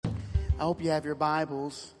I hope you have your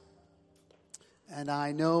Bibles. And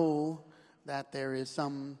I know that there is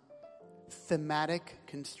some thematic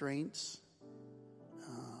constraints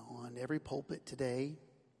on every pulpit today.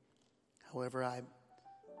 However, I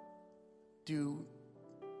do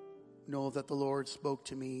know that the Lord spoke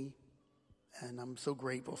to me, and I'm so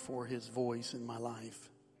grateful for His voice in my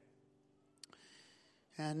life.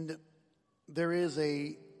 And there is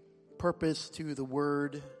a purpose to the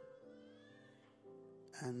Word,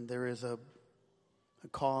 and there is a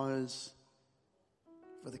cause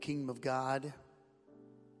for the kingdom of God.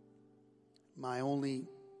 My only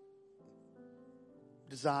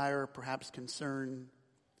desire, perhaps concern,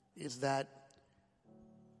 is that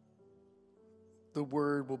the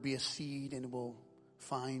Word will be a seed and it will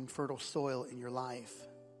find fertile soil in your life.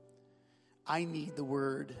 I need the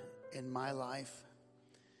Word in my life,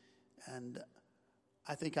 and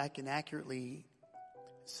I think I can accurately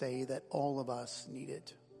say that all of us need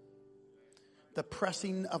it. The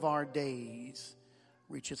pressing of our days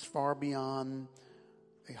reaches far beyond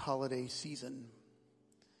a holiday season.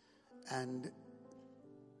 And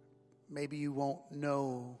maybe you won't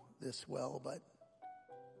know this well, but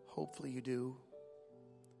hopefully you do.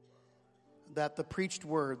 That the preached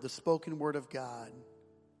word, the spoken word of God,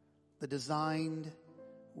 the designed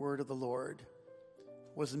word of the Lord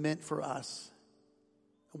was meant for us.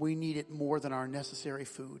 We need it more than our necessary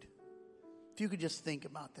food. If you could just think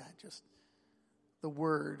about that, just the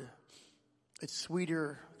word, it's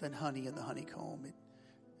sweeter than honey in the honeycomb. It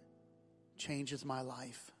changes my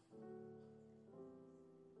life.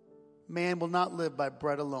 Man will not live by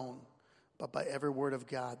bread alone, but by every word of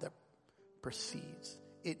God that proceeds.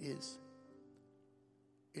 It is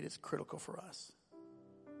critical for us.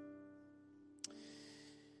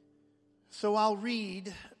 So I'll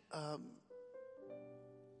read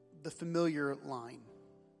the familiar line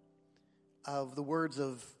of the words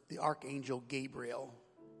of the Archangel Gabriel.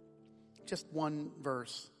 Just one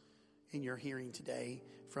verse in your hearing today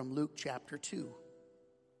from Luke chapter 2.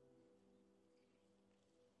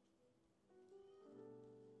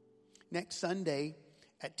 Next Sunday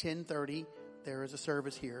at 10:30, there is a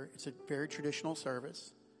service here. It's a very traditional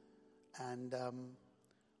service. And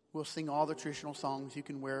we'll sing all the traditional songs. You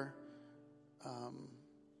can wear...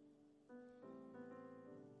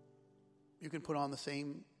 you can put on the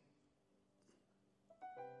same...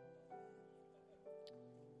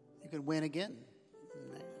 You can win again.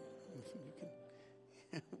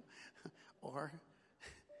 Or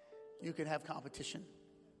you could have competition.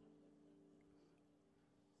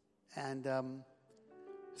 And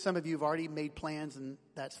some of you have already made plans, and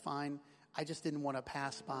that's fine. I just didn't want to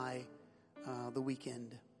pass by the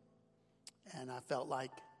weekend. And I felt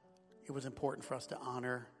like it was important for us to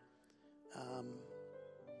honor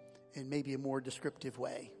in maybe a more descriptive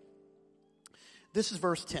way. This is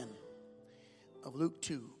verse 10 of Luke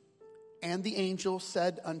 2. And the angel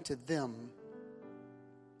said unto them,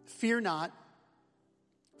 Fear not,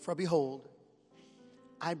 for behold,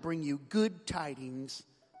 I bring you good tidings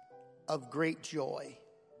of great joy,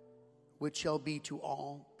 which shall be to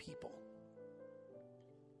all people.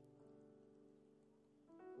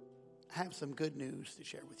 I have some good news to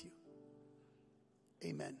share with you.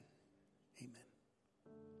 Amen. Amen.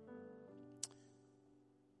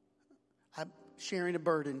 I'm sharing a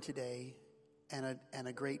burden today and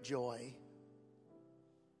a great joy.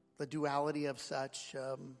 The duality of such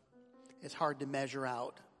is hard to measure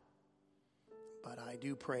out. But I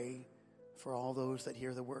do pray for all those that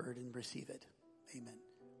hear the word and receive it. Amen.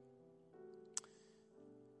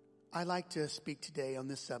 I'd like to speak today on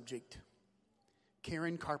this subject,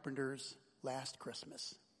 Karen Carpenter's Last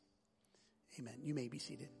Christmas. Amen. You may be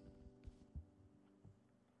seated.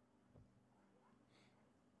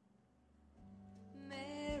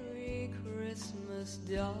 Merry Christmas,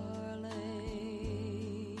 darling.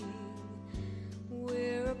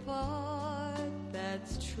 We're apart,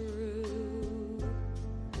 that's true.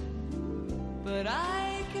 But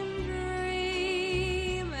I can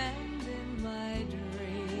dream, and in my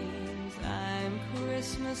dreams I'm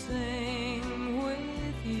Christmasing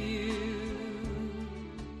with you.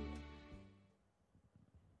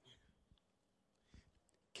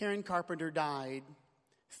 Karen Carpenter died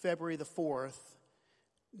February the 4th,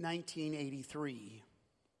 1983.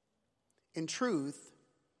 In truth,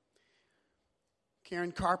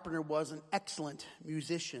 Karen Carpenter was an excellent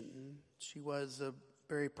musician. She was a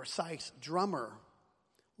very precise drummer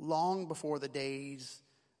long before the days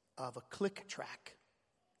of a click track.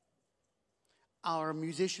 Our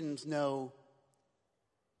musicians know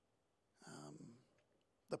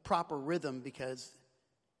the proper rhythm because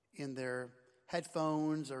in their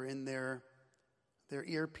headphones or in their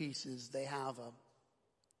earpieces they have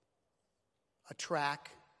a track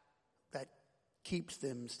that keeps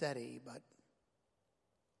them steady. But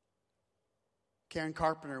Karen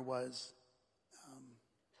Carpenter was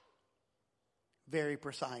very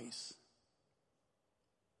precise.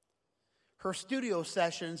 Her studio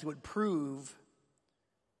sessions would prove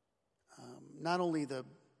not only the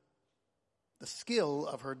skill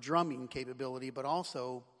of her drumming capability, but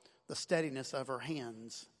also the steadiness of her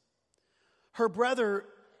hands. Her brother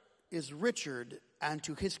is Richard, and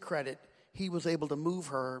to his credit, he was able to move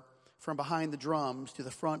her from behind the drums to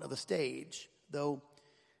the front of the stage, though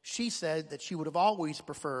she said that she would have always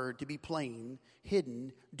preferred to be playing,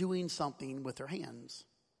 hidden, doing something with her hands.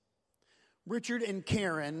 Richard and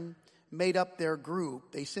Karen made up their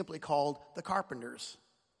group they simply called the Carpenters.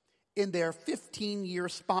 In their 15-year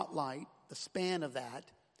spotlight, the span of that,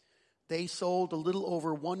 they sold a little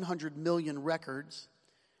over 100 million records.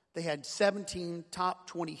 They had 17 top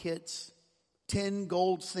 20 hits, 10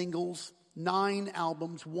 gold singles, 9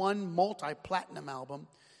 albums, 1 multi-platinum album,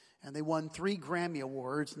 and they won 3 Grammy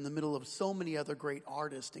Awards in the middle of so many other great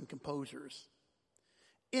artists and composers.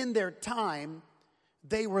 In their time,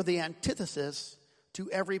 they were the antithesis to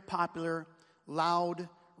every popular, loud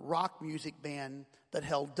rock music band that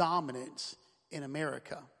held dominance in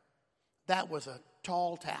America. That was a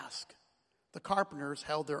tall task. The Carpenters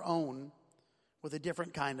held their own with a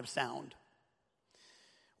different kind of sound.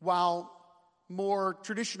 While more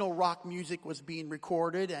traditional rock music was being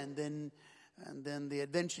recorded, and then the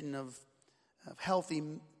invention of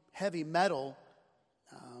heavy metal,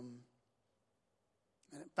 and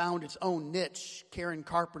it found its own niche, Karen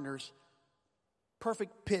Carpenter's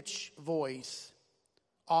perfect pitch voice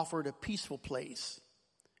offered a peaceful place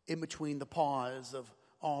in between the pause of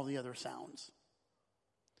all the other sounds.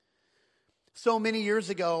 So many years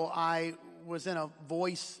ago, I was in a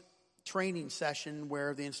voice training session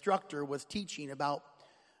where the instructor was teaching about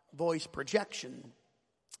voice projection.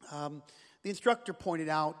 The instructor pointed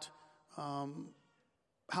out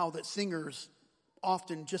how that singers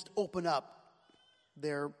often just open up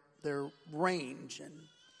their range, and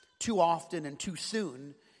too often and too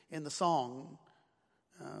soon in the song.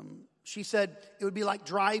 She said it would be like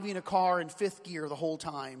driving a car in 5th gear the whole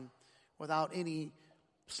time without any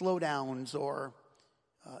slowdowns or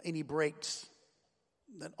any brakes.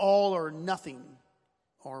 That all or nothing,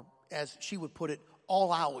 or as she would put it,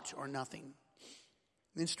 all out or nothing.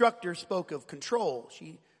 The instructor spoke of control.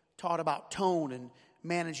 She taught about tone and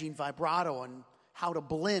managing vibrato and how to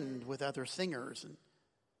blend with other singers. And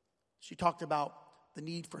she talked about the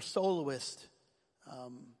need for soloists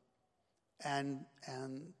and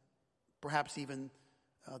perhaps even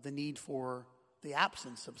the need for the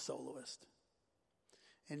absence of soloist.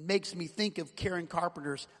 It makes me think of Karen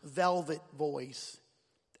Carpenter's velvet voice,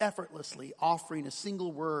 effortlessly offering a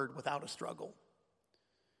single word without a struggle.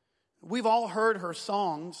 We've all heard her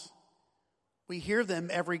songs. We hear them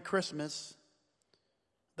every Christmas.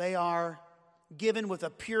 They are given with a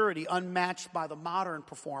purity unmatched by the modern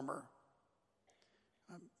performer.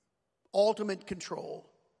 Ultimate control,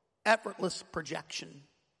 effortless projection.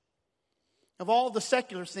 Of all the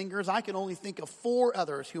secular singers, I can only think of 4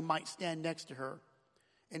 others who might stand next to her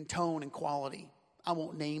in tone and quality. I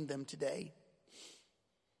won't name them today.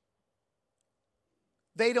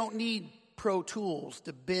 They don't need Pro Tools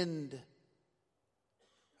to bend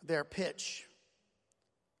their pitch,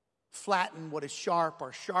 flatten what is sharp,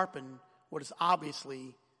 or sharpen what is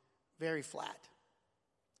obviously very flat.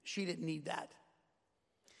 She didn't need that.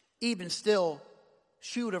 Even still,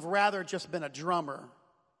 she would have rather just been a drummer,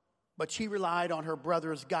 but she relied on her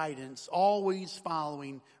brother's guidance, always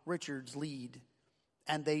following Richard's lead,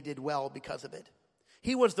 and they did well because of it.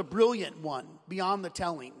 He was the brilliant one, beyond the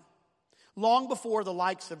telling. Long before the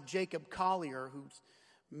likes of Jacob Collier, who's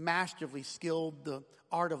masterfully skilled the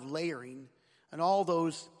art of layering, and all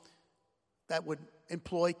those that would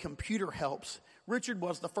employ computer helps, Richard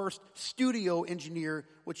was the first studio engineer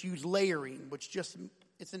which used layering,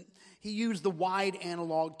 he used the wide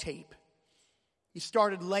analog tape. He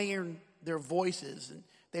started layering their voices, and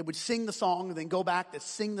they would sing the song and then go back to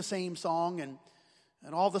sing the same song, and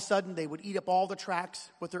all of a sudden they would eat up all the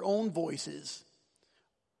tracks with their own voices.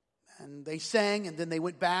 And they sang, and then they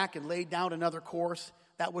went back and laid down another course.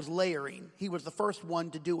 That was layering. He was the first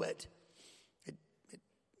one to do it. It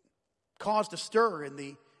caused a stir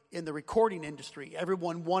in the recording industry.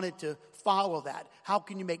 Everyone wanted to follow that. How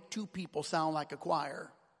can you make 2 people sound like a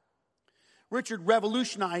choir? Richard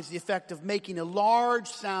revolutionized the effect of making a large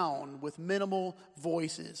sound with minimal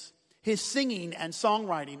voices. His singing and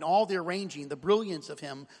songwriting, all the arranging, the brilliance of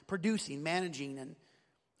him producing, managing, and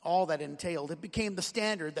all that entailed. It became the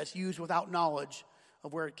standard that's used without knowledge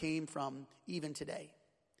of where it came from even today.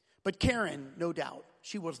 But Karen, no doubt,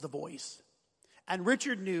 she was the voice. And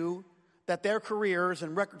Richard knew that their careers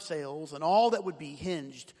and record sales and all that would be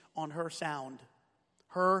hinged on her sound,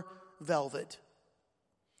 her velvet.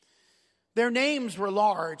 Their names were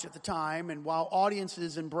large at the time, and while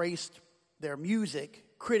audiences embraced their music,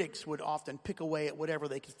 critics would often pick away at whatever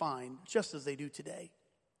they could find, just as they do today.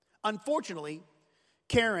 Unfortunately,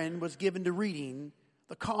 Karen was given to reading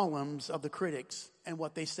the columns of the critics and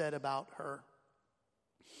what they said about her.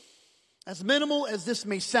 As minimal as this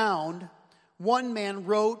may sound, one man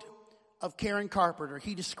wrote of Karen Carpenter.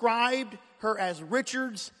 He described her as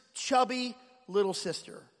Richard's chubby little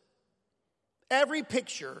sister. Every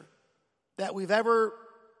picture that we've ever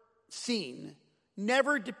seen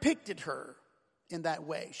never depicted her in that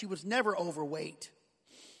way. She was never overweight.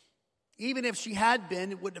 Even if she had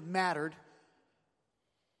been, it wouldn't have mattered.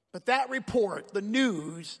 But that report, the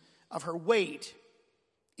news of her weight,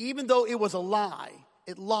 even though it was a lie,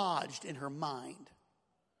 it lodged in her mind.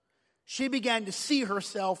 She began to see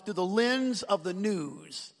herself through the lens of the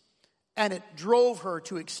news, and it drove her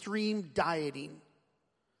to extreme dieting.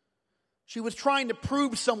 She was trying to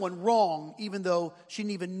prove someone wrong, even though she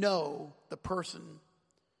didn't even know the person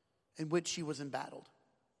in which she was embattled.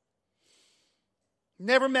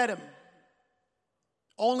 Never met him.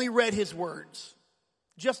 Only read his words.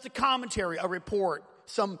 Just a commentary, a report,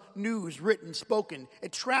 some news written, spoken.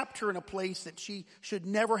 It trapped her in a place that she should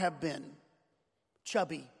never have been.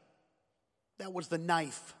 Chubby. That was the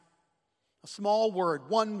knife. A small word,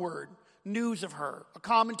 one word, news of her, a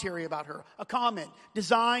commentary about her, a comment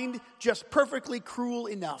designed just perfectly cruel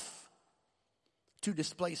enough to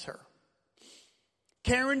displace her.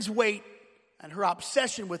 Karen's weight and her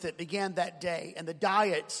obsession with it began that day, and the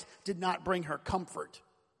diets did not bring her comfort.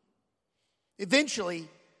 Eventually,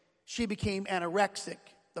 she became anorexic.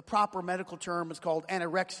 The proper medical term is called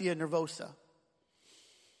anorexia nervosa.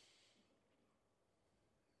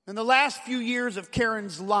 In the last few years of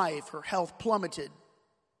Karen's life, her health plummeted.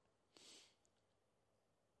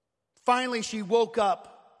 Finally, she woke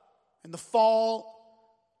up in the fall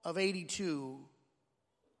of '82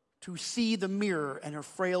 to see the mirror and her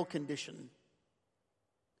frail condition.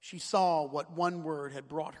 She saw what one word had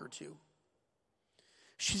brought her to.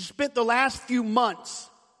 She spent the last few months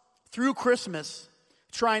through Christmas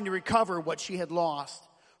trying to recover what she had lost.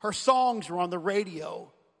 Her songs were on the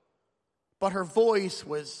radio, but her voice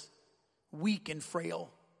was weak and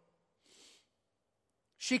frail.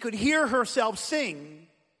 She could hear herself sing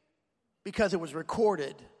because it was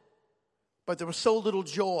recorded, but there was so little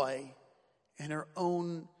joy in her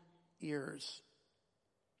own ears.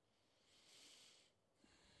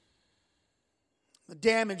 The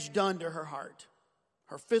damage done to her heart,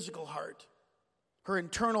 her physical heart, her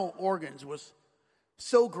internal organs was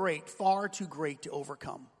so great, far too great to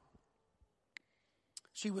overcome.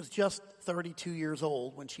 She was just 32 years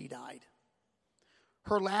old when she died.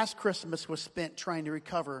 Her last Christmas was spent trying to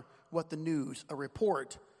recover what the news, a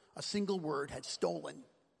report, a single word had stolen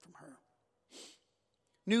from her.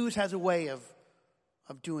 News has a way of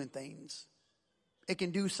doing things. It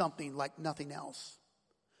can do something like nothing else.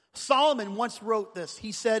 Solomon once wrote this.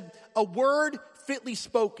 He said, "A word fitly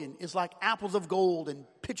spoken is like apples of gold and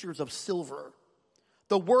pitchers of silver.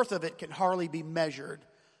 The worth of it can hardly be measured.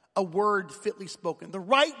 A word fitly spoken." The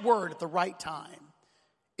right word at the right time.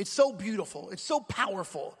 It's so beautiful. It's so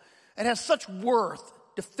powerful. It has such worth,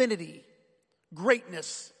 divinity,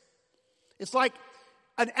 greatness. It's like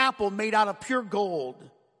an apple made out of pure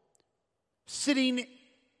gold sitting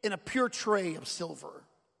in a pure tray of silver.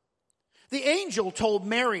 The angel told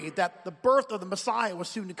Mary that the birth of the Messiah was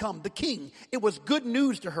soon to come, the king. It was good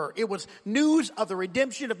news to her. It was news of the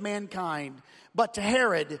redemption of mankind. But to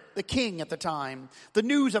Herod, the king at the time, the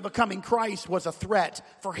news of a coming Christ was a threat.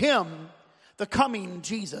 For him, the coming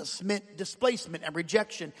Jesus meant displacement and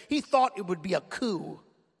rejection. He thought it would be a coup.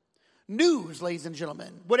 News, ladies and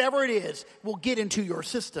gentlemen, whatever it is, will get into your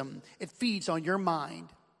system. It feeds on your mind.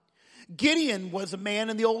 Gideon was a man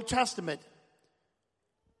in the Old Testament.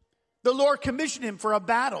 The Lord commissioned him for a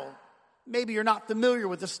battle. Maybe you're not familiar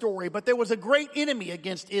with the story, but there was a great enemy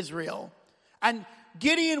against Israel. And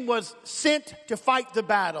Gideon was sent to fight the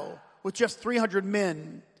battle with just 300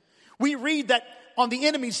 men. We read that on the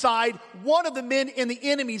enemy's side, one of the men in the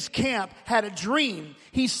enemy's camp had a dream.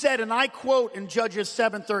 He said, and I quote in Judges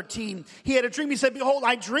 7:13, he had a dream. He said, "Behold,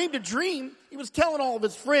 I dreamed a dream." He was telling all of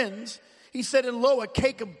his friends. He said, "And lo, a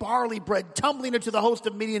cake of barley bread tumbling into the host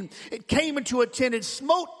of Midian. It came into a tent. It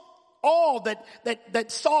smote all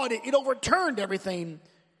that saw it. It overturned everything.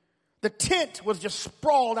 The tent was just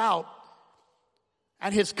sprawled out.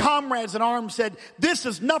 And his comrades in arms said, "This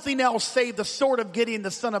is nothing else save the sword of Gideon, the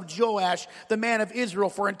son of Joash, the man of Israel.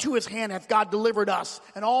 For into his hand hath God delivered us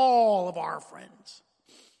and all of our friends."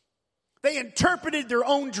 They interpreted their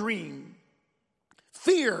own dream.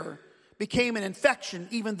 Fear became an infection,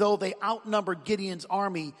 even though they outnumbered Gideon's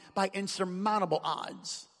army by insurmountable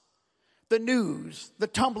odds. The news, the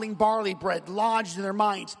tumbling barley bread lodged in their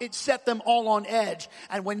minds. It set them all on edge.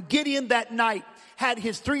 And when Gideon that night had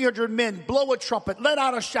his 300 men blow a trumpet, let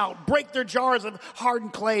out a shout, break their jars of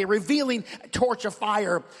hardened clay, revealing a torch of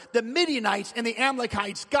fire, the Midianites and the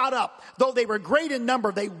Amalekites got up. Though they were great in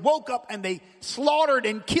number, they woke up and they slaughtered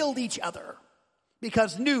and killed each other.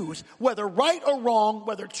 Because news, whether right or wrong,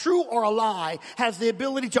 whether true or a lie, has the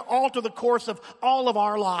ability to alter the course of all of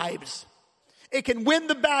our lives. It can win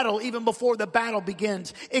the battle even before the battle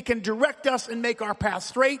begins. It can direct us and make our path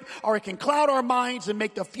straight, or it can cloud our minds and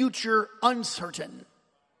make the future uncertain.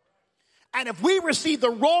 And if we receive the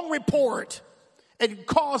wrong report, it can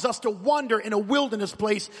cause us to wander in a wilderness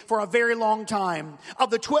place for a very long time.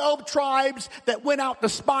 Of the 12 tribes that went out to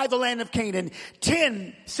spy the land of Canaan,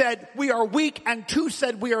 10 said we are weak and 2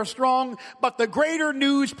 said we are strong. But the greater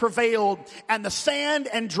news prevailed, and the sand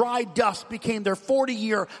and dry dust became their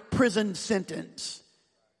 40-year prison sentence.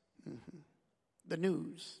 The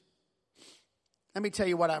news. Let me tell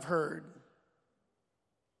you what I've heard.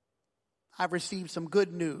 I've received some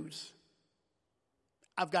good news.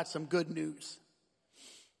 I've got some good news.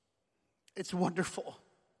 It's wonderful.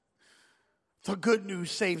 The good news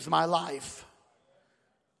saves my life.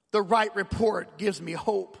 The right report gives me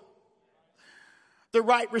hope. The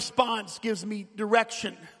right response gives me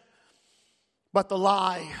direction. But the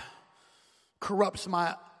lie corrupts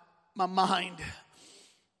my mind.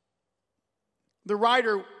 The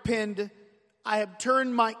writer penned, "I have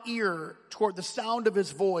turned my ear toward the sound of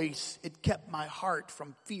his voice. It kept my heart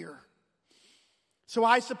from fear." So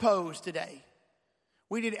I suppose today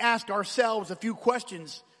we need to ask ourselves a few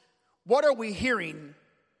questions. What are we hearing?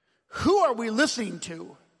 Who are we listening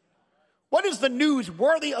to? What is the news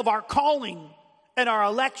worthy of our calling and our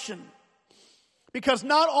election? Because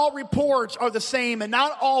not all reports are the same, and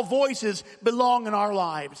not all voices belong in our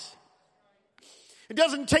lives. It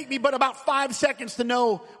doesn't take me but about 5 seconds to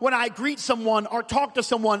know when I greet someone or talk to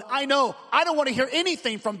someone, I know I don't want to hear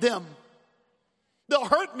anything from them. They'll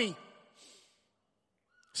hurt me.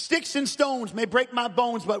 Sticks and stones may break my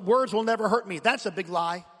bones, but words will never hurt me. That's a big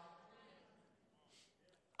lie.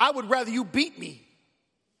 I would rather you beat me.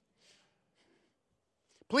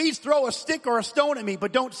 Please throw a stick or a stone at me,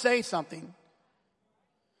 but don't say something.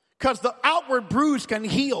 Because the outward bruise can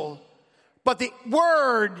heal, but the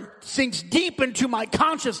word sinks deep into my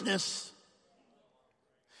consciousness.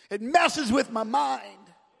 It messes with my mind.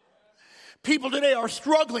 People today are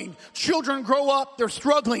struggling. Children grow up, they're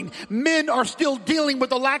struggling. Men are still dealing with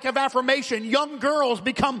the lack of affirmation. Young girls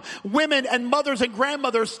become women, and mothers and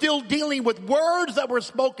grandmothers still dealing with words that were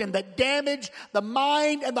spoken that damage the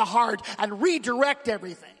mind and the heart and redirect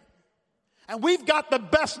everything. And we've got the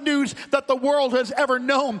best news that the world has ever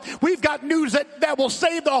known. We've got news that will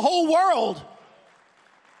save the whole world.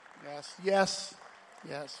 Yes,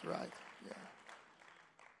 right.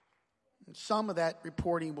 Some of that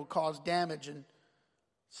reporting will cause damage, and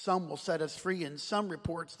some will set us free. And some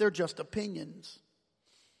reports, they're just opinions.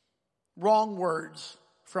 Wrong words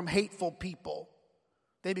from hateful people,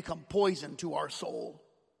 they become poison to our soul.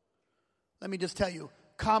 Let me just tell you,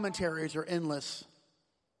 commentaries are endless.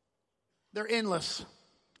 They're endless.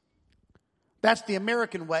 That's the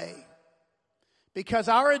American way. Because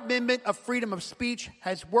our amendment of freedom of speech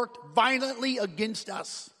has worked violently against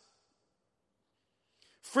us.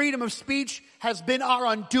 Freedom of speech has been our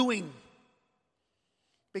undoing.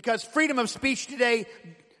 Because freedom of speech today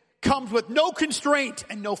comes with no constraint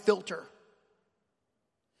and no filter.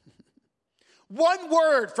 One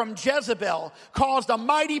word from Jezebel caused a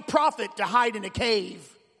mighty prophet to hide in a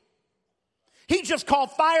cave. He just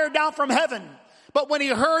called fire down from heaven. But when he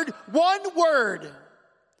heard one word,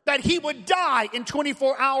 that he would die in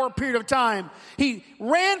 24-hour period of time, he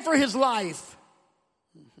ran for his life.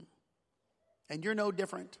 And you're no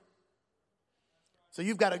different. So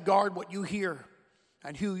you've got to guard what you hear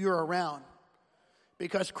and who you're around.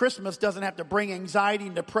 Because Christmas doesn't have to bring anxiety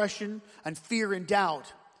and depression and fear and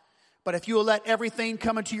doubt. But if you will let everything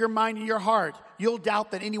come into your mind and your heart, you'll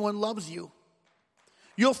doubt that anyone loves you.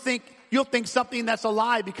 You'll think something that's a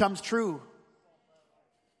lie becomes true.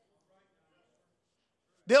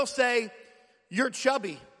 They'll say, "You're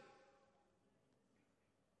chubby."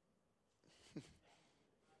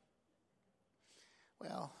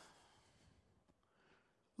 Well,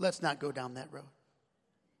 let's not go down that road.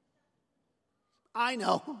 I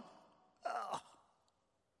know.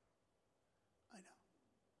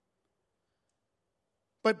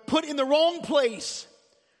 but put in the wrong place,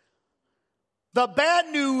 the bad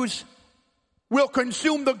news will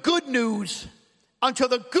consume the good news until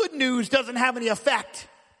the good news doesn't have any effect.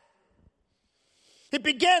 It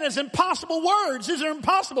began as impossible words. These are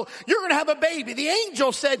impossible. You're going to have a baby. The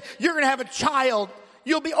angel said, you're going to have a child.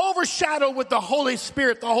 You'll be overshadowed with the Holy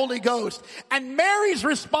Spirit, the Holy Ghost. And Mary's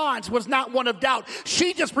response was not one of doubt.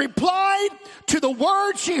 She just replied to the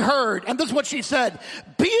word she heard. And this is what she said.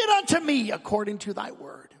 Be it unto me according to thy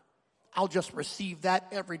word. I'll just receive that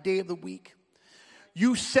every day of the week.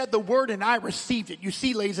 You said the word and I received it. You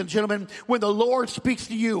see, ladies and gentlemen, when the Lord speaks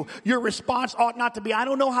to you, your response ought not to be, I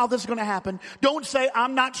don't know how this is going to happen. Don't say,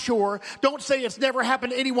 I'm not sure. Don't say it's never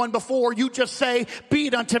happened to anyone before. You just say, be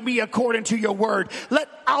it unto me according to your word.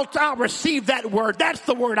 I'll receive that word. That's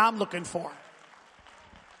the word I'm looking for.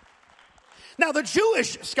 Now, the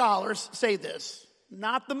Jewish scholars say this.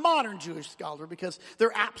 Not the modern Jewish scholar, because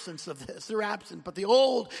they're absent of this. They're absent. But the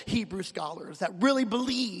old Hebrew scholars that really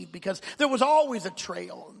believe, because there was always a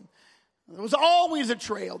trail. There was always a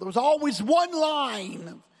trail. There was always one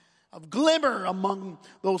line of glimmer among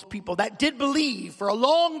those people that did believe for a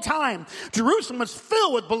long time. Jerusalem was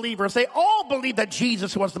filled with believers. They all believed that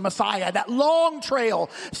Jesus was the Messiah. That long trail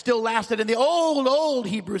still lasted. And the old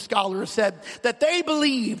Hebrew scholars said that they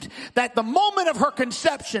believed that the moment of her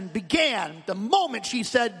conception began the moment she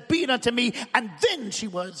said, be it unto me, and then she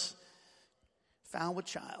was found with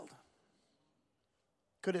child.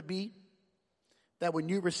 Could it be that when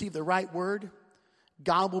you receive the right word,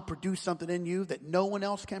 God will produce something in you that no one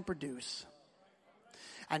else can produce?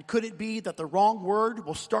 And could it be that the wrong word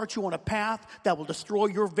will start you on a path that will destroy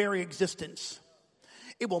your very existence?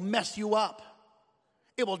 It will mess you up.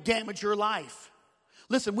 It will damage your life.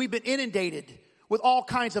 Listen, we've been inundated with all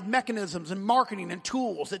kinds of mechanisms and marketing and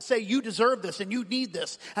tools that say you deserve this and you need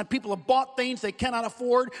this. And people have bought things they cannot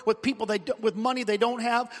afford with money they don't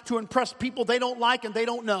have to impress people they don't like and they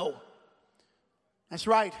don't know. That's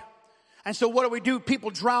right. And so what do?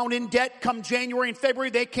 People drown in debt come January and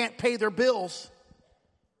February. They can't pay their bills.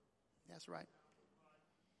 That's right.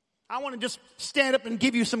 I want to just stand up and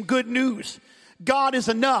give you some good news. God is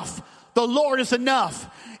enough. The Lord is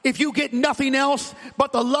enough. If you get nothing else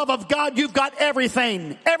but the love of God, you've got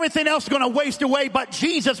everything. Everything else is going to waste away, but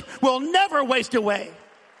Jesus will never waste away.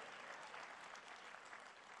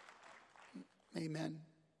 Amen.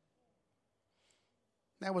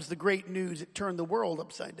 That was the great news. It turned the world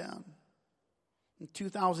upside down. And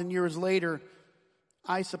 2,000 years later,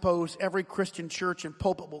 I suppose every Christian church and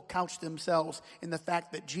pulpit will couch themselves in the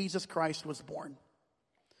fact that Jesus Christ was born.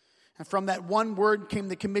 And from that one word came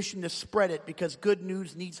the commission to spread it, because good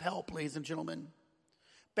news needs help, ladies and gentlemen.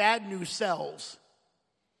 Bad news sells.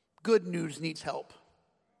 Good news needs help.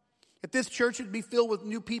 If this church would be filled with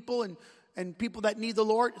new people and people that need the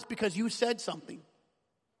Lord, it's because you said something.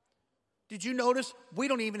 Did you notice we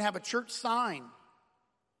don't even have a church sign?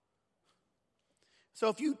 So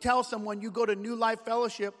if you tell someone you go to New Life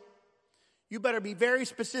Fellowship, you better be very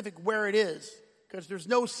specific where it is, because there's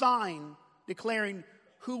no sign declaring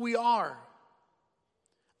who we are.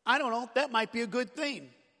 I don't know. That might be a good thing.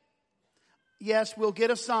 Yes, we'll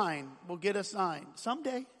get a sign. We'll get a sign.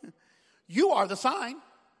 Someday. You are the sign.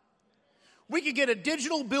 We could get a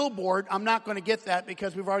digital billboard. I'm not going to get that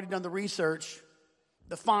because we've already done the research.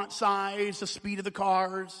 The font size, the speed of the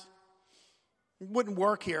cars. It wouldn't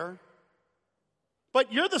work here.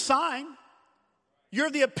 But you're the sign. You're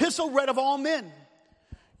the epistle read of all men.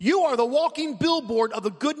 You are the walking billboard of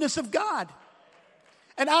the goodness of God.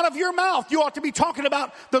 And out of your mouth, you ought to be talking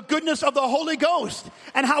about the goodness of the Holy Ghost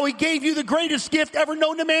and how He gave you the greatest gift ever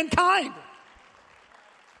known to mankind.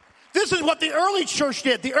 This is what the early church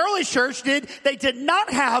did. The early church they did not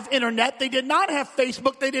have internet. They did not have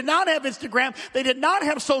Facebook. They did not have Instagram. They did not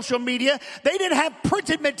have social media. They didn't have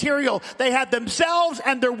printed material. They had themselves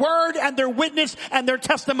and their word and their witness and their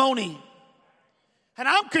testimony. And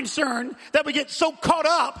I'm concerned that we get so caught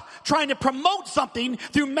up trying to promote something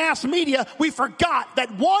through mass media, we forgot that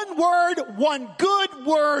one word, one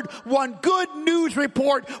good news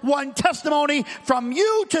report, one testimony from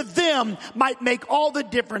you to them might make all the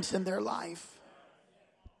difference in their life.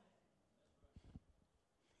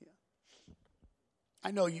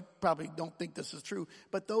 I know you probably don't think this is true,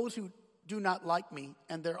 but those who do not like me,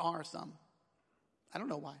 and there are some, I don't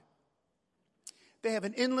know why, they have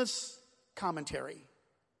an endless commentary.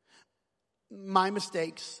 My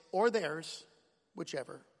mistakes or theirs,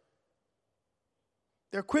 whichever.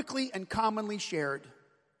 They're quickly and commonly shared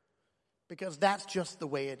because that's just the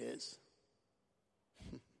way it is.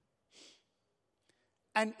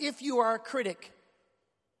 And if you are a critic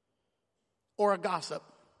or a gossip,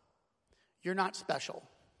 you're not special.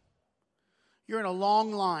 You're in a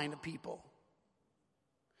long line of people.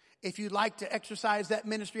 If you'd like to exercise that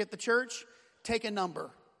ministry at the church, take a number.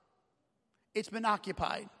 It's been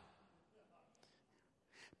occupied.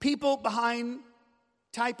 People behind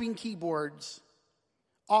typing keyboards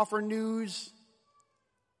offer news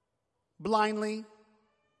blindly.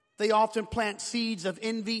 They often plant seeds of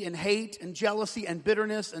envy and hate and jealousy and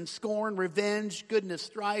bitterness and scorn, revenge, goodness,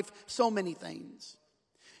 strife, so many things.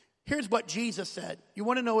 Here's what Jesus said. You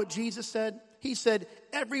want to know what Jesus said? He said,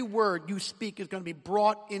 every word you speak is going to be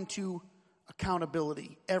brought into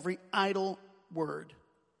accountability. Every idle word.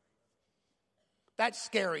 That's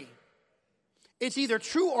scary. It's either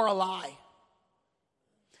true or a lie.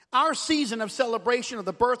 Our season of celebration of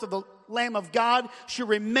the birth of the Lamb of God should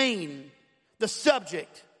remain the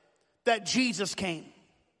subject that Jesus came.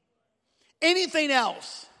 Anything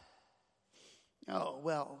else, oh,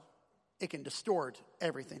 well, it can distort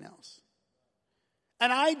everything else.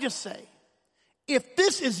 And I just say, if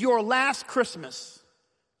this is your last Christmas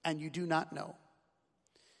and you do not know,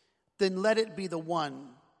 then let it be the one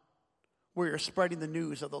where you're spreading the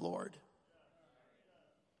news of the Lord.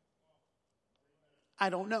 I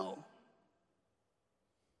don't know.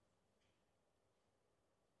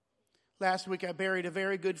 Last week I buried a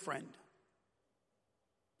very good friend,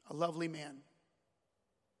 a lovely man.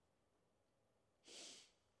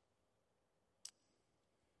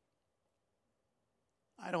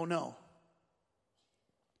 I don't know.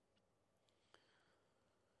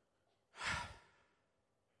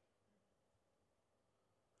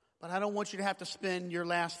 But I don't want you to have to spend your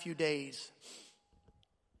last few days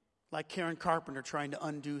like Karen Carpenter trying to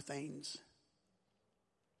undo things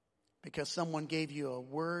because someone gave you a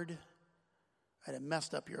word and it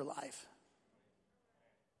messed up your life.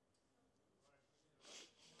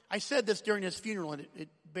 I said this during his funeral, and it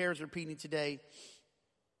bears repeating today.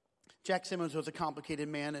 Jack Simmons was a complicated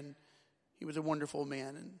man, and he was a wonderful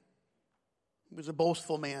man, and he was a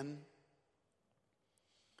boastful man.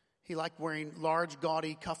 He liked wearing large,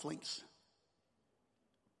 gaudy cufflinks.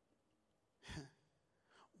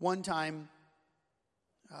 One time,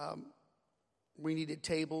 we needed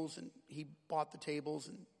tables, and he bought the tables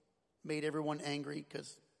and made everyone angry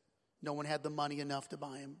because no one had the money enough to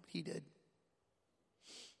buy them. He did.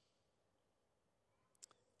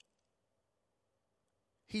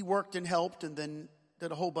 He worked and helped and then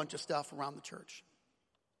did a whole bunch of stuff around the church.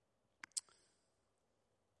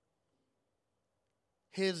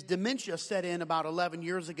 His dementia set in about 11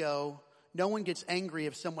 years ago. No one gets angry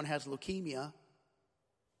if someone has leukemia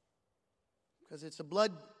because it's a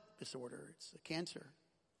blood disorder. It's a cancer.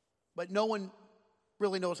 But no one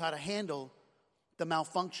really knows how to handle the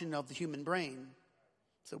malfunction of the human brain.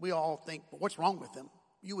 So we all think, well, what's wrong with them?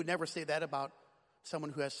 You would never say that about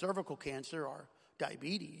someone who has cervical cancer or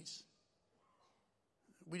diabetes.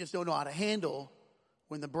 We just don't know how to handle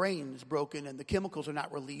when the brain is broken and the chemicals are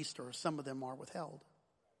not released or some of them are withheld.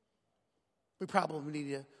 We probably need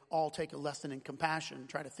to all take a lesson in compassion and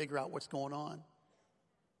try to figure out what's going on.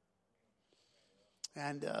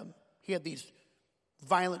 And he had these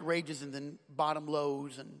violent rages and then bottom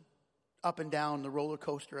lows and up and down the roller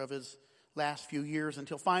coaster of his last few years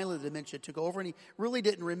until finally the dementia took over and he really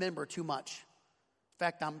didn't remember too much. In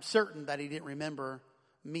fact, I'm certain that he didn't remember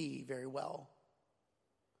me very well.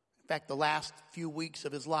 In fact, the last few weeks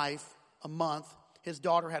of his life, a month, his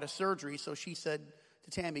daughter had a surgery, so she said to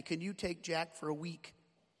Tammy, can you take Jack for a week?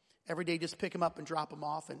 Every day just pick him up and drop him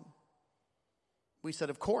off. And we said,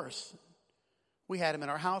 of course. We had him in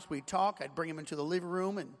our house. We'd talk. I'd bring him into the living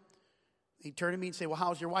room, and he'd turn to me and say, well,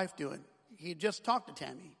 how's your wife doing? He had just talked to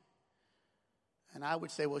Tammy. And I would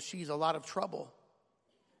say, well, she's a lot of trouble.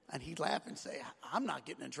 And he'd laugh and say, I'm not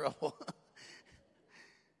getting in trouble.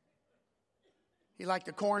 He liked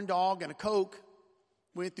a corn dog and a Coke.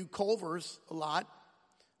 We went through Culver's a lot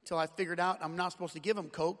until I figured out I'm not supposed to give him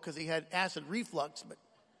Coke because he had acid reflux, but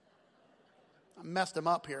I messed him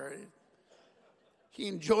up here. He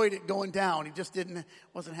enjoyed it going down. He just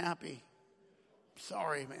wasn't happy.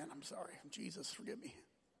 Sorry, man, I'm sorry. Jesus, forgive me.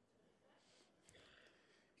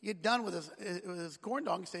 He get done with his corn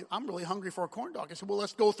dog and say, I'm really hungry for a corn dog. I said, well,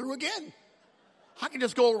 let's go through again. I can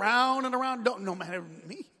just go around and around. No matter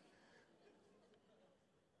me.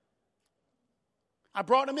 I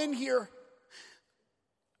brought him in here.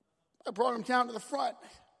 I brought him down to the front.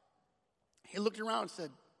 He looked around and said,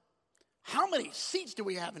 how many seats do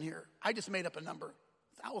we have in here? I just made up a number.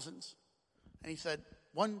 Thousands. And he said,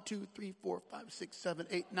 1, 2, 3, 4, 5, 6, 7,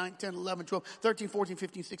 8, 9, 10, 11, 12, 13, 14,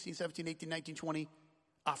 15, 16, 17, 18, 19, 20.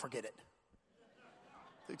 I'll forget it.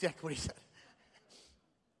 That's exactly what he said.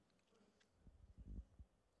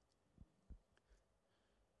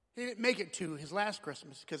 He didn't make it to his last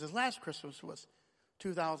Christmas because his last Christmas was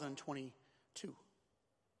 2022.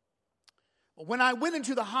 But when I went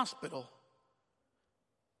into the hospital,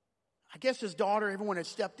 I guess his daughter, everyone had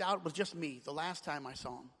stepped out. It was just me the last time I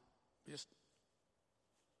saw him.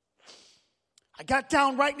 I got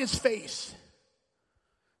down right in his face,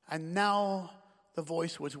 and now the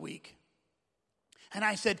voice was weak. And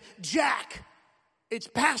I said, Jack, it's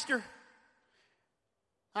Pastor.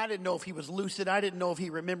 I didn't know if he was lucid. I didn't know if he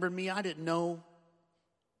remembered me. I didn't know.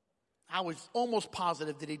 I was almost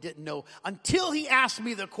positive that he didn't know until he asked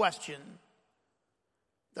me the question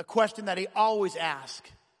that he always asks.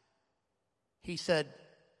 He said,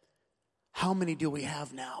 how many do we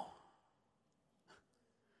have now?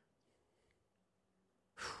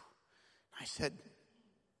 I said,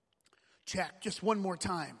 Jack, just one more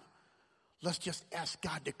time. Let's just ask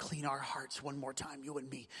God to clean our hearts one more time, you and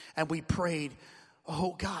me. And we prayed,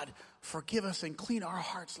 oh God, forgive us and clean our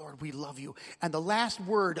hearts, Lord. We love you. And the last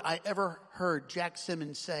word I ever heard Jack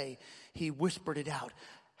Simmons say, he whispered it out,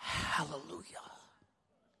 hallelujah.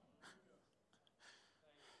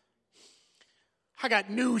 I got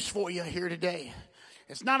news for you here today.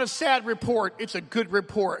 It's not a sad report. It's a good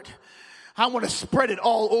report. I want to spread it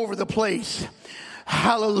all over the place.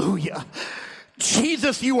 Hallelujah.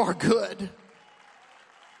 Jesus, you are good.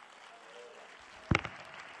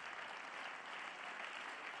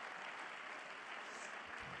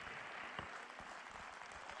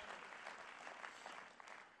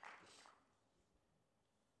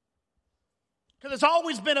 Because it's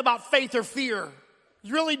always been about faith or fear.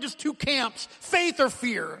 It's really just two camps, faith or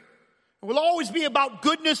fear. It will always be about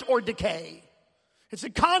goodness or decay. It's a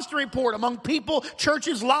constant report among people,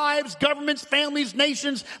 churches, lives, governments, families,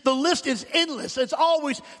 nations. The list is endless. It's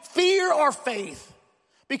always fear or faith.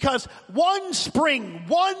 Because one spring,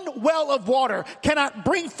 one well of water cannot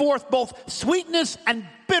bring forth both sweetness and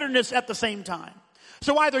bitterness at the same time.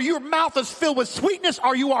 So either your mouth is filled with sweetness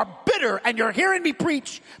or you are bitter and you're hearing me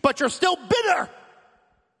preach, but you're still bitter.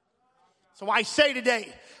 So I say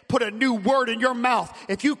today, put a new word in your mouth.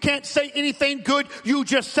 If you can't say anything good, you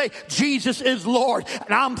just say, Jesus is Lord.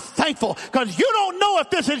 And I'm thankful because you don't know if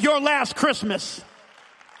this is your last Christmas.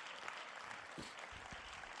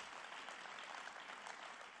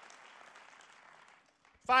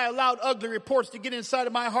 If I allowed ugly reports to get inside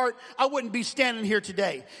of my heart, I wouldn't be standing here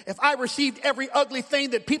today. If I received every ugly thing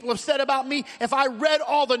that people have said about me, if I read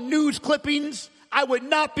all the news clippings, I would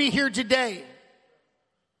not be here today.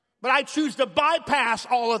 But I choose to bypass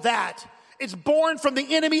all of that. It's born from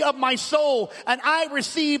the enemy of my soul. And I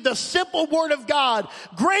receive the simple word of God.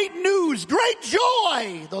 Great news, great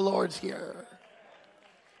joy. The Lord's here.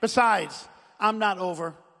 Besides, I'm not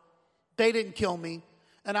over. They didn't kill me.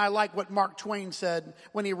 And I like what Mark Twain said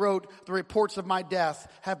when he wrote, the reports of my death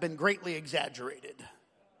have been greatly exaggerated.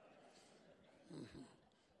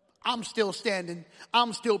 I'm still standing.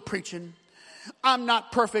 I'm still preaching. I'm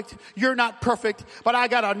not perfect. You're not perfect. But I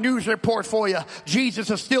got a news report for you.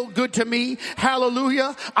 Jesus is still good to me.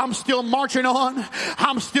 Hallelujah. I'm still marching on.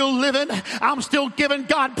 I'm still living. I'm still giving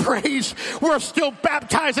God praise. We're still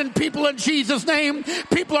baptizing people in Jesus' name.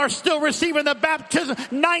 People are still receiving the baptism.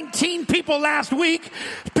 19 people last week.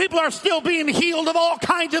 People are still being healed of all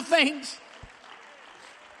kinds of things.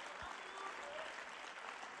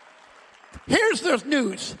 Here's the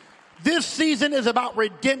news. This season is about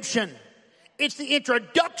redemption. It's the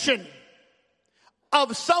introduction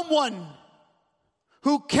of someone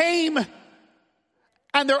who came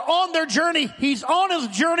and they're on their journey. He's on his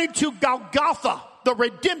journey to Golgotha, the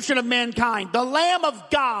redemption of mankind. The Lamb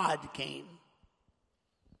of God came.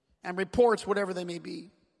 And reports, whatever they may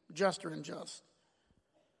be, just or unjust,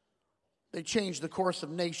 they change the course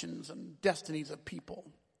of nations and destinies of people.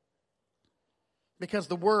 Because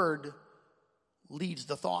the word leads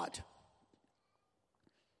the thought.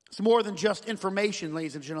 It's more than just information,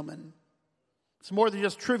 ladies and gentlemen. It's more than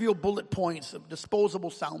just trivial bullet points of disposable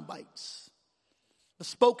sound bites. The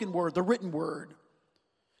spoken word, the written word,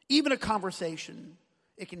 even a conversation,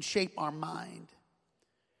 it can shape our mind.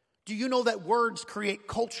 Do you know that words create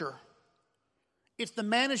culture? It's the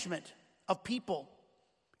management of people.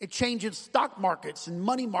 It changes stock markets and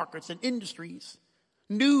money markets and industries.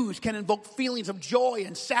 News can invoke feelings of joy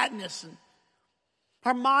and sadness, and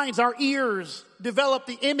our minds, our ears develop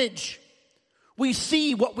the image. We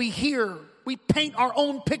see what we hear. We paint our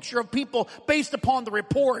own picture of people based upon the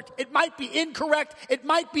report. It might be incorrect. It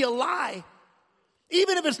might be a lie.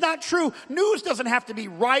 Even if it's not true, news doesn't have to be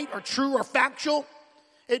right or true or factual.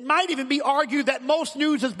 It might even be argued that most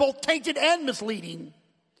news is both tainted and misleading.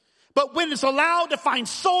 But when it's allowed to find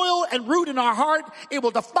soil and root in our heart, it will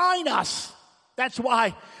define us. That's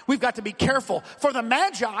why we've got to be careful. For the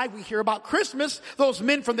Magi, we hear about Christmas, those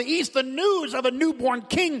men from the east, the news of a newborn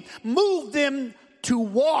king moved them to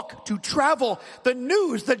walk, to travel. The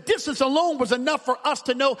news, the distance alone was enough for us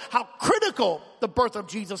to know how critical the birth of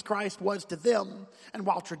Jesus Christ was to them. And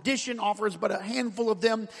while tradition offers but a handful of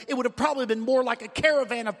them, it would have probably been more like a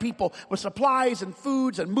caravan of people with supplies and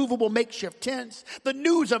foods and movable makeshift tents. The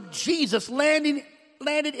news of Jesus landed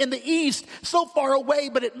in the east, so far away,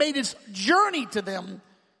 but it made its journey to them.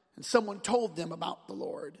 And someone told them about the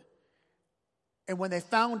Lord. And when they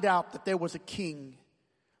found out that there was a king,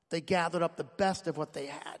 they gathered up the best of what they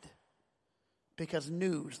had. Because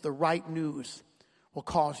news, the right news, will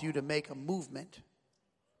cause you to make a movement.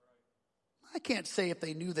 I can't say if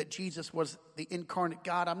they knew that Jesus was the incarnate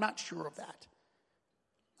God. I'm not sure of that.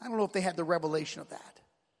 I don't know if they had the revelation of that.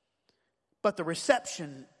 But the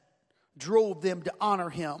reception drove them to honor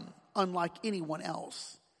him unlike anyone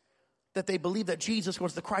else. That they believed that Jesus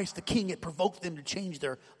was the Christ, the King. It provoked them to change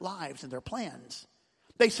their lives and their plans.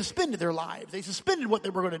 They suspended their lives. They suspended what they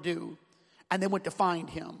were going to do. And they went to find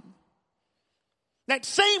him. That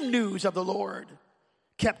same news of the Lord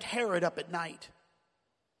kept Herod up at night.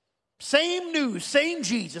 Same news, same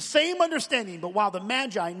Jesus, same understanding. But while the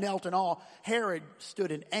Magi knelt in awe, Herod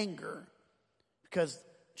stood in anger because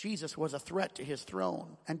Jesus was a threat to his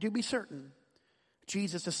throne. And to be certain,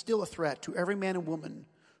 Jesus is still a threat to every man and woman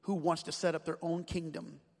who wants to set up their own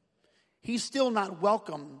kingdom. He's still not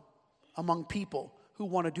welcome among people who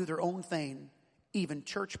want to do their own thing, even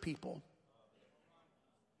church people.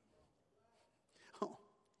 Oh.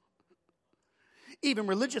 Even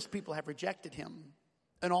religious people have rejected him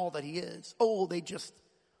and all that he is. Oh, they just,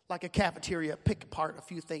 like a cafeteria, pick apart a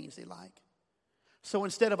few things they like. So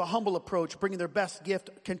instead of a humble approach, bringing their best gift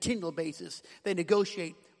on a continual basis, they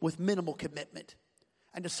negotiate with minimal commitment.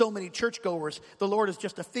 And to so many churchgoers, the Lord is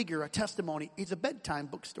just a figure, a testimony. He's a bedtime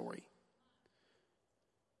book story.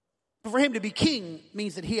 But for him to be king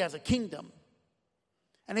means that he has a kingdom.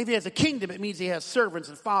 And if he has a kingdom, it means he has servants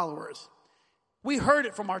and followers. We heard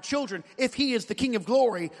it from our children. If he is the King of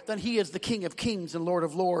glory, then he is the King of kings and Lord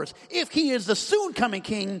of lords. If he is the soon coming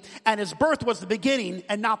king and his birth was the beginning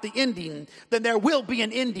and not the ending, then there will be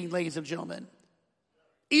an ending, ladies and gentlemen.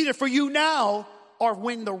 Either for you now or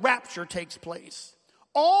when the rapture takes place.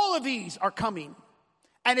 All of these are coming.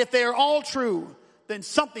 And if they are all true, then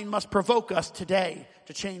something must provoke us today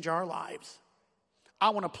to change our lives. I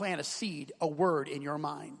want to plant a seed, a word in your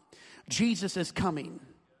mind. Jesus is coming,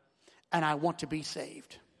 and I want to be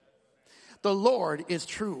saved. The Lord is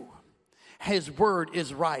true. His word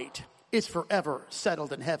is right. It's forever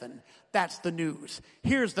settled in heaven. That's the news.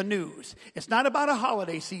 Here's the news. It's not about a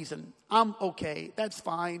holiday season. I'm okay. That's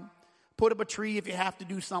fine. Put up a tree if you have to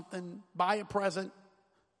do something. Buy a present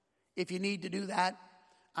if you need to do that.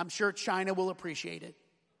 I'm sure China will appreciate it.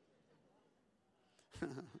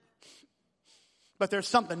 But there's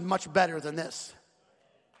something much better than this.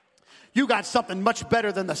 You got something much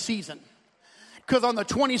better than the season. Because on the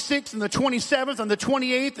 26th and the 27th and the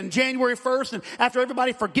 28th and January 1st, and after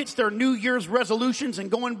everybody forgets their New Year's resolutions and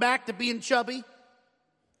going back to being chubby.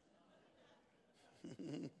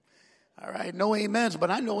 All right, no amens, but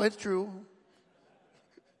I know it's true.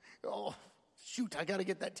 Oh, shoot, I got to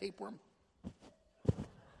get that tapeworm.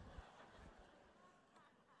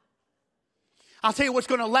 I'll tell you what's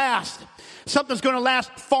going to last. Something's going to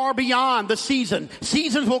last far beyond the season.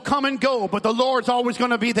 Seasons will come and go, but the Lord's always going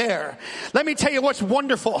to be there. Let me tell you what's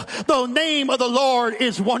wonderful. The name of the Lord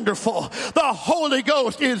is wonderful. The Holy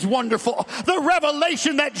Ghost is wonderful. The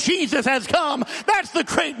revelation that Jesus has come, that's the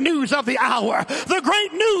great news of the hour. The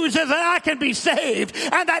great news is that I can be saved,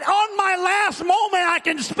 and that on my last moment I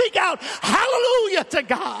can speak out hallelujah to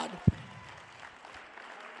God.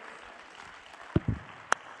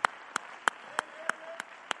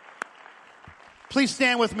 Please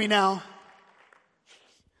stand with me now.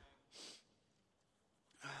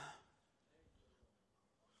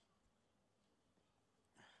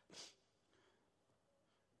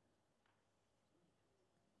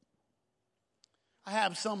 I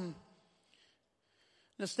have some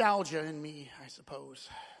nostalgia in me, I suppose.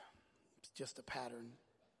 It's just a pattern.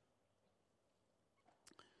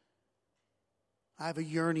 I have a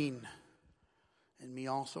yearning in me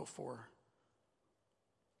also for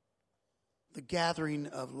the gathering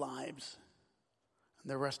of lives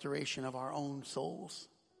and the restoration of our own souls.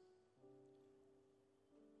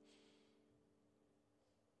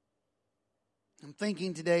 I'm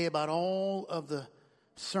thinking today about all of the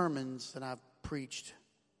sermons that I've preached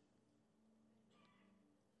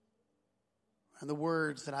and the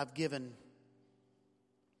words that I've given.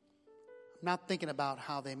 I'm not thinking about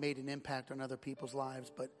how they made an impact on other people's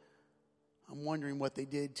lives, but I'm wondering what they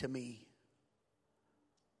did to me.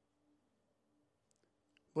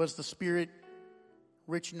 Was the Spirit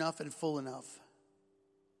rich enough and full enough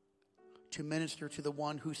to minister to the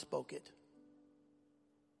one who spoke it?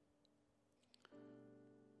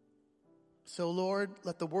 So, Lord,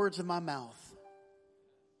 let the words of my mouth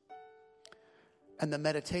and the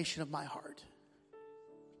meditation of my heart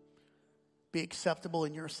be acceptable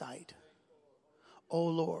in your sight. O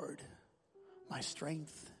Lord, my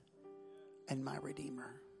strength and my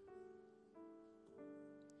Redeemer.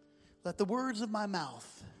 Let the words of my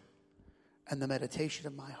mouth and the meditation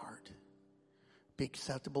of my heart be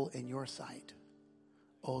acceptable in your sight.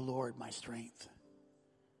 O Lord, my strength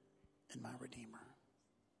and my Redeemer.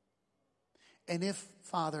 And if,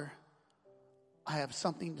 Father, I have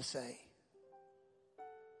something to say,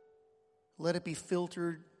 let it be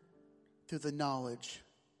filtered through the knowledge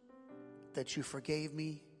that you forgave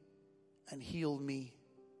me and healed me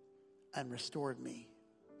and restored me.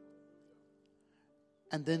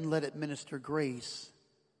 And then let it minister grace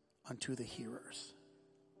unto the hearers.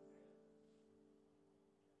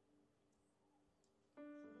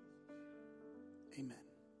 Amen.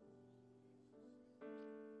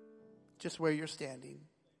 Just where you're standing,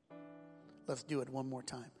 let's do it one more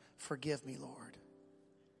time. Forgive me, Lord.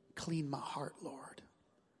 Clean my heart, Lord.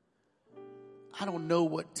 I don't know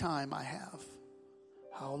what time I have,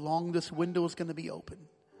 how long this window is going to be open.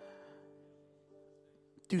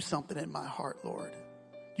 Do something in my heart, Lord.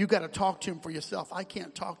 You got to talk to him for yourself. I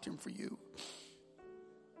can't talk to him for you.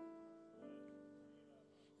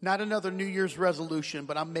 Not another New Year's resolution,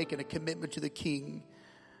 but I'm making a commitment to the King.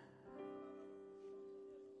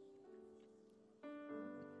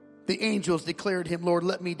 The angels declared him, Lord,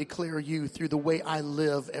 let me declare you through the way I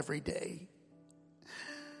live every day.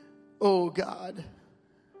 Oh God.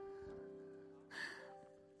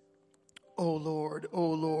 Oh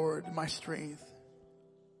Lord, my strength.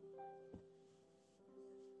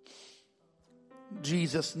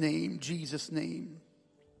 Jesus' name, Jesus' name.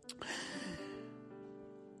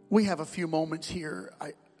 We have a few moments here.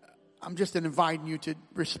 I'm just inviting you to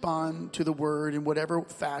respond to the word in whatever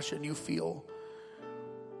fashion you feel.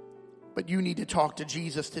 But you need to talk to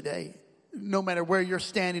Jesus today. No matter where you're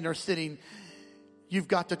standing or sitting, you've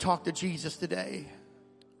got to talk to Jesus today.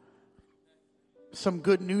 Some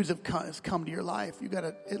good news has come to your life. You got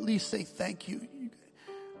to at least say thank you.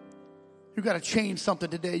 You got to change something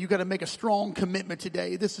today. You got to make a strong commitment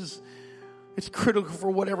today. It's critical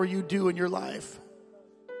for whatever you do in your life.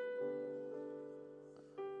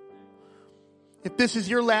 If this is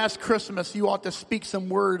your last Christmas, you ought to speak some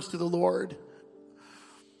words to the Lord.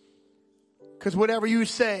 Because whatever you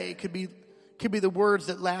say could be the words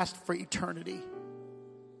that last for eternity.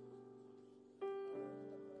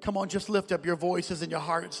 Come on, just lift up your voices and your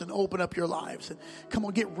hearts and open up your lives. And come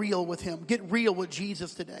on, get real with him. Get real with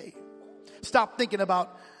Jesus today. Stop thinking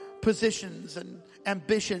about positions and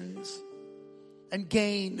ambitions and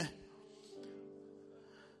gain.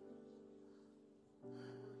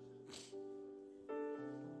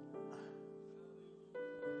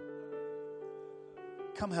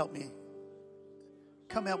 Come help me.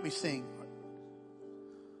 Come help me sing.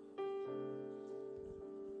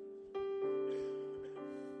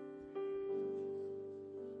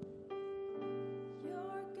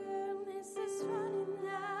 Your goodness is running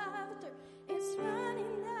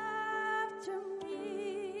after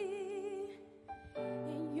me.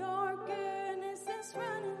 And your goodness is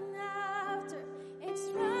running after.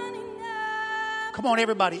 Come on,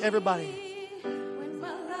 everybody. When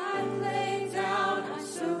my life laid down, I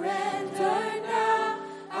surrender now.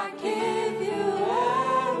 I give you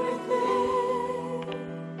everything.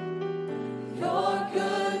 Your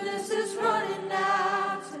goodness is running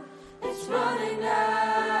after. It's running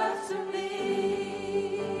after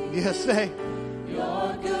me. Yes, say.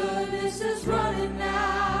 Your goodness is running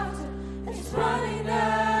after. It's running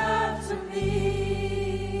after me.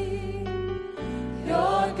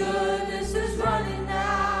 Your goodness is running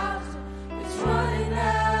after. It's running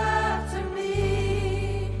after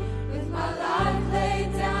me. With my life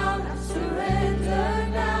laid down, I surrender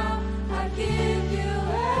now. I give you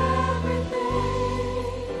everything.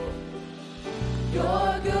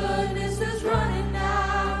 Your goodness is running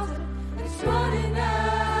after. It's running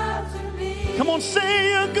after me. Come on,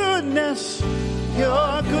 say your goodness.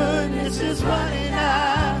 Your goodness is running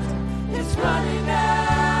after. It's running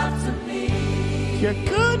after me. Your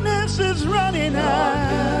goodness is running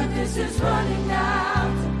after. Your goodness is running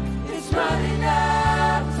after. It's running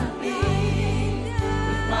after me.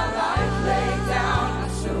 With my life laid down, I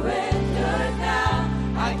surrender now.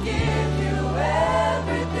 I give you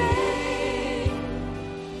everything.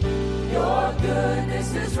 Your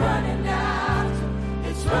goodness is running after.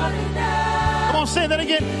 say that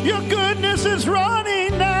again. Your goodness is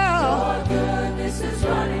running now. Your goodness is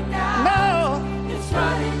running now. Now. It's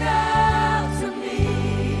running after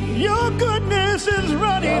me. Your goodness is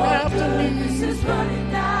running after me. Your goodness is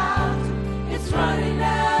running out. It's running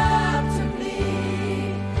after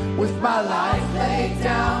me. With my life laid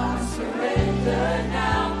down. I surrender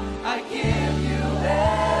now. I give you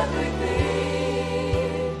everything.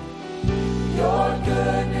 Your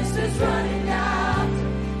goodness is running out.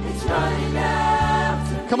 It's running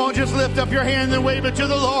after me. Come on, just lift up your hand and wave it to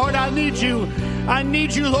the Lord. I need you. I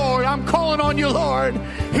need you, Lord. I'm calling on you, Lord.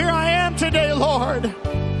 Here I am today, Lord.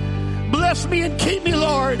 Bless me and keep me,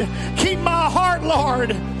 Lord. Keep my heart,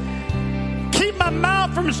 Lord. Keep my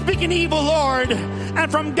mouth from speaking evil, Lord,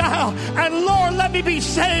 and from guile. And Lord, let me be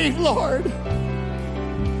saved, Lord.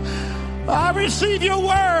 I receive your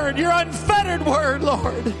word, your unfettered word,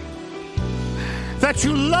 Lord, that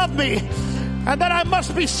you love me and that I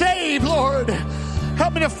must be saved, Lord.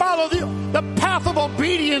 Help me to follow the path of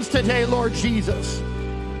obedience today, Lord Jesus.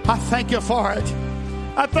 I thank you for it.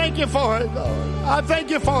 I thank you for it, Lord. I thank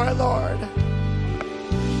you for it, Lord.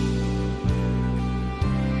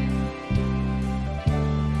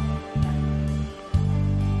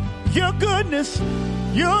 Your goodness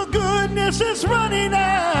is running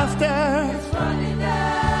after. It's running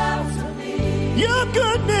after me. Your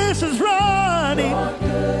goodness is running. Your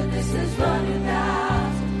goodness is running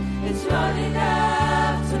out. It's running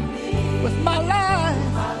after me. With my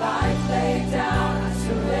life. My life laid down. I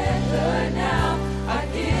surrender now. I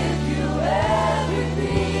give you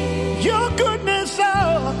everything. Your goodness,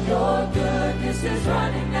 oh. Your goodness is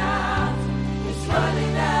running out. It's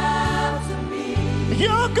running after me.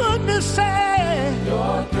 Your goodness, say.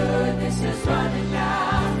 Your goodness is running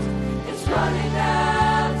out. It's running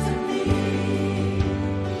after me.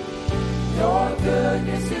 Your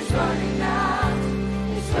goodness is running out.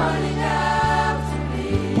 It's running after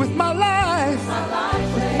me. With my life. My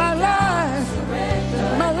life laid My life. down.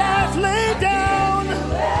 Surrender My life laid down.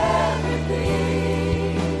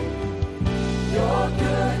 everything. Your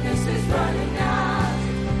goodness is running out.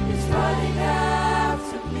 It's running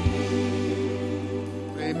after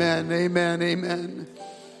me. Amen, amen, amen.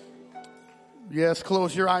 Yes,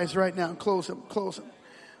 close your eyes right now. Close them, close them.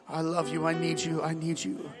 I love you. I need you. I need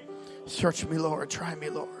you. Search me, Lord. Try me,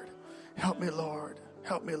 Lord. Help me, Lord.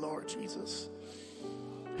 Help me, Lord Jesus.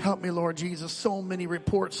 Help me, Lord Jesus. So many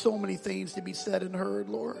reports, so many things to be said and heard,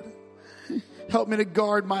 Lord. Help me to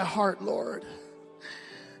guard my heart, Lord.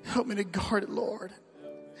 Help me to guard it, Lord.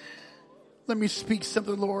 Let me speak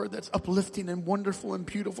something, Lord, that's uplifting and wonderful and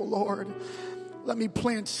beautiful, Lord. Let me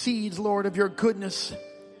plant seeds, Lord, of your goodness.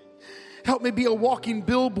 Help me be a walking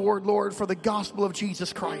billboard, Lord, for the gospel of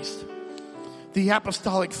Jesus Christ. The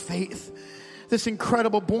apostolic faith. This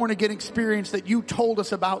incredible born-again experience that you told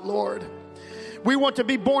us about, Lord. We want to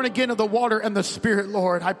be born again of the water and the Spirit,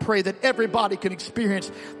 Lord. I pray that everybody can experience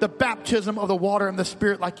the baptism of the water and the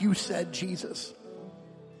Spirit like you said, Jesus.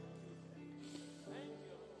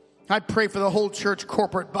 I pray for the whole church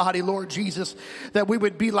corporate body, Lord Jesus, that we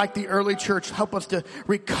would be like the early church. Help us to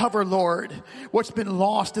recover, Lord, what's been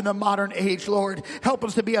lost in the modern age, Lord. Help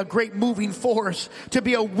us to be a great moving force, to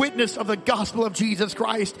be a witness of the gospel of Jesus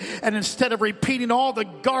Christ. And instead of repeating all the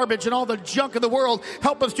garbage and all the junk of the world,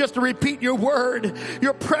 help us just to repeat your word,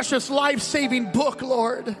 your precious life-saving book,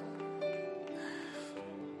 Lord.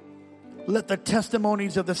 Let the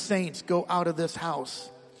testimonies of the saints go out of this house.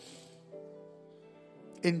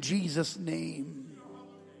 In Jesus' name.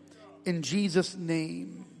 In Jesus'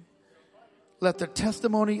 name. Let the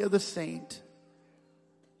testimony of the saint.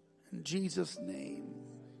 In Jesus' name.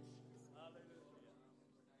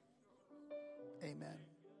 Amen.